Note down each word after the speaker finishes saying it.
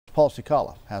Paul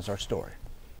Cicala has our story.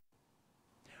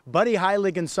 Buddy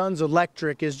Heilig & Sons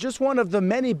Electric is just one of the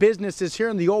many businesses here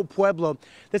in the old Pueblo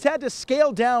that's had to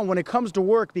scale down when it comes to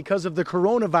work because of the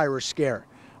coronavirus scare.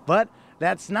 But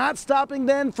that's not stopping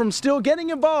them from still getting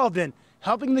involved and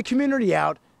helping the community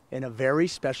out in a very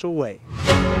special way.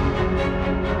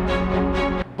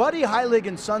 Buddy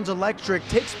Heilig & Sons Electric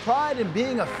takes pride in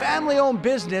being a family-owned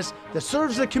business that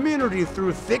serves the community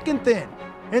through thick and thin.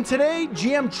 And today,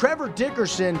 GM Trevor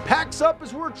Dickerson packs up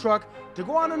his work truck to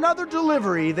go on another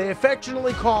delivery they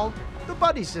affectionately call the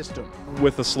Buddy System.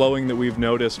 With the slowing that we've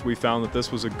noticed, we found that this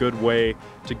was a good way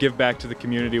to give back to the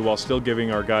community while still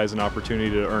giving our guys an opportunity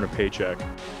to earn a paycheck.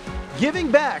 Giving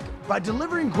back by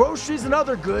delivering groceries and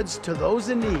other goods to those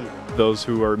in need. Those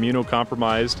who are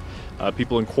immunocompromised,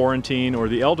 people in quarantine, or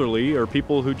the elderly, or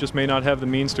people who just may not have the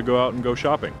means to go out and go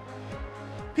shopping.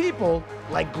 People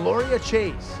like Gloria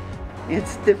Chase.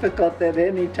 It's difficult at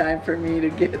any time for me to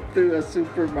get through a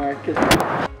supermarket.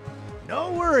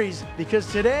 No worries, because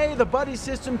today the Buddy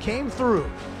System came through.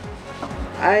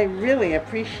 I really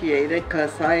appreciate it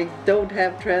because I don't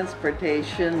have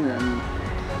transportation and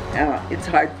it's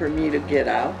hard for me to get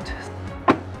out.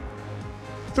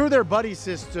 Through their Buddy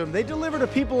System, they deliver to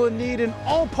people in need in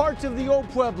all parts of the old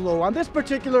Pueblo. On this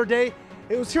particular day,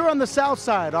 it was here on the south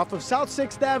side, off of South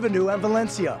 6th Avenue and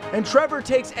Valencia. And Trevor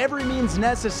takes every means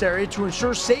necessary to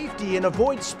ensure safety and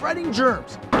avoid spreading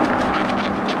germs,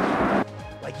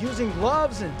 like using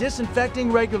gloves and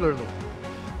disinfecting regularly.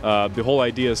 The whole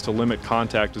idea is to limit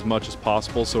contact as much as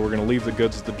possible, so we're going to leave the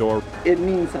goods at the door. It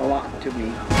means a lot to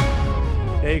me.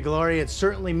 Hey, Gloria, it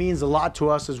certainly means a lot to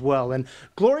us as well. And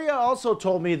Gloria also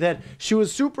told me that she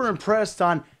was super impressed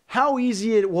on how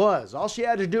easy it was. All she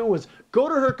had to do was go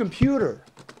to her computer.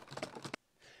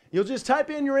 You'll just type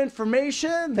in your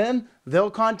information, then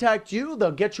they'll contact you,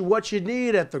 they'll get you what you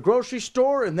need at the grocery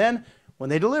store, and then when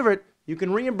they deliver it, you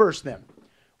can reimburse them.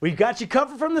 We've got you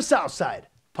covered from the south side.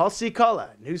 Paul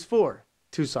Cicala, News 4,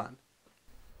 Tucson.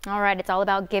 All right, it's all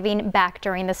about giving back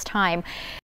during this time.